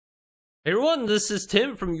Hey everyone, this is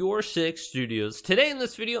Tim from YourSixStudios. Today in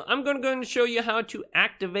this video, I'm going to show you how to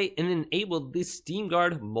activate and enable the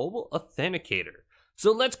SteamGuard mobile authenticator.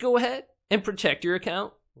 So let's go ahead and protect your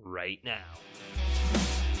account right now.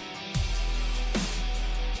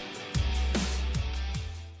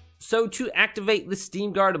 So to activate the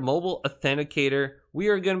SteamGuard mobile authenticator, we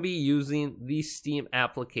are going to be using the Steam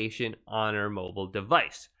application on our mobile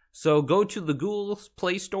device. So go to the Google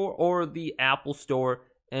Play Store or the Apple Store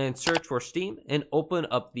and search for Steam and open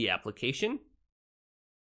up the application.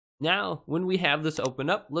 Now, when we have this open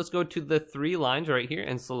up, let's go to the three lines right here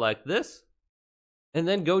and select this. And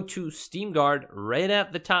then go to SteamGuard right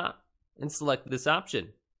at the top and select this option.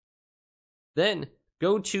 Then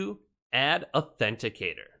go to Add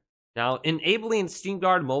Authenticator. Now, enabling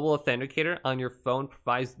SteamGuard mobile authenticator on your phone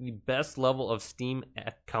provides the best level of Steam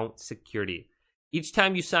account security. Each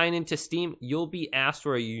time you sign into Steam, you'll be asked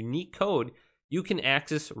for a unique code you can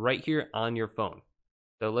access right here on your phone.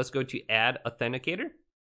 So let's go to Add Authenticator.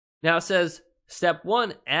 Now it says, Step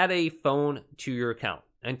 1, add a phone to your account.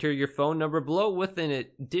 Enter your phone number below with an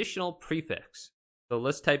additional prefix. So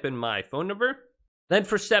let's type in my phone number. Then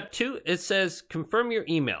for Step 2, it says, confirm your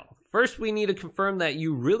email. First, we need to confirm that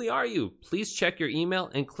you really are you. Please check your email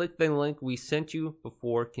and click the link we sent you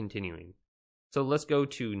before continuing. So let's go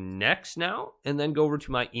to Next now, and then go over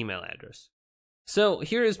to my email address. So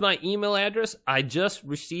here is my email address. I just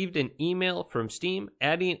received an email from Steam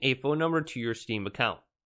adding a phone number to your Steam account.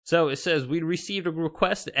 So it says we received a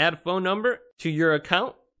request to add a phone number to your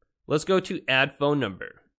account. Let's go to Add Phone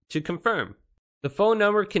Number to confirm. The phone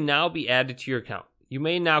number can now be added to your account. You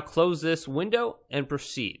may now close this window and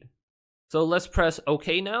proceed. So let's press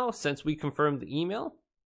OK now since we confirmed the email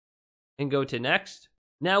and go to Next.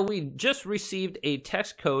 Now we just received a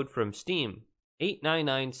text code from Steam,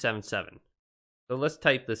 89977. So let's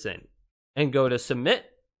type this in and go to Submit.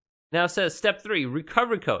 Now it says Step 3,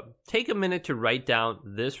 Recovery Code. Take a minute to write down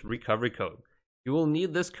this recovery code. You will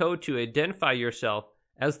need this code to identify yourself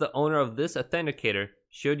as the owner of this authenticator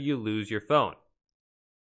should you lose your phone.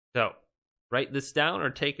 So write this down or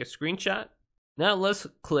take a screenshot. Now let's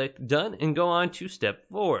click Done and go on to Step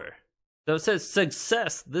 4. So it says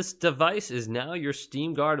Success. This device is now your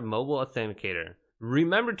SteamGuard mobile authenticator.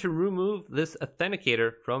 Remember to remove this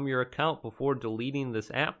authenticator from your account before deleting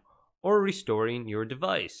this app or restoring your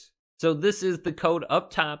device. So this is the code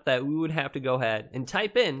up top that we would have to go ahead and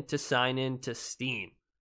type in to sign in to Steam.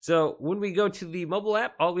 So when we go to the mobile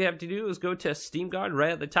app, all we have to do is go to SteamGuard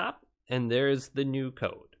right at the top, and there's the new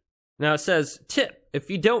code. Now it says, tip,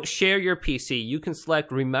 if you don't share your PC, you can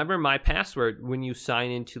select Remember My Password when you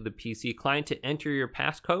sign into the PC client to enter your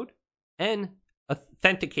passcode and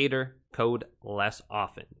authenticator code less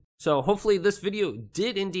often. So hopefully this video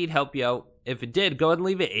did indeed help you out. If it did, go ahead and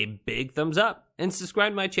leave it a big thumbs up and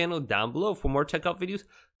subscribe to my channel down below for more tech help videos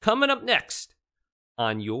coming up next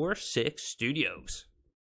on YourSixStudios.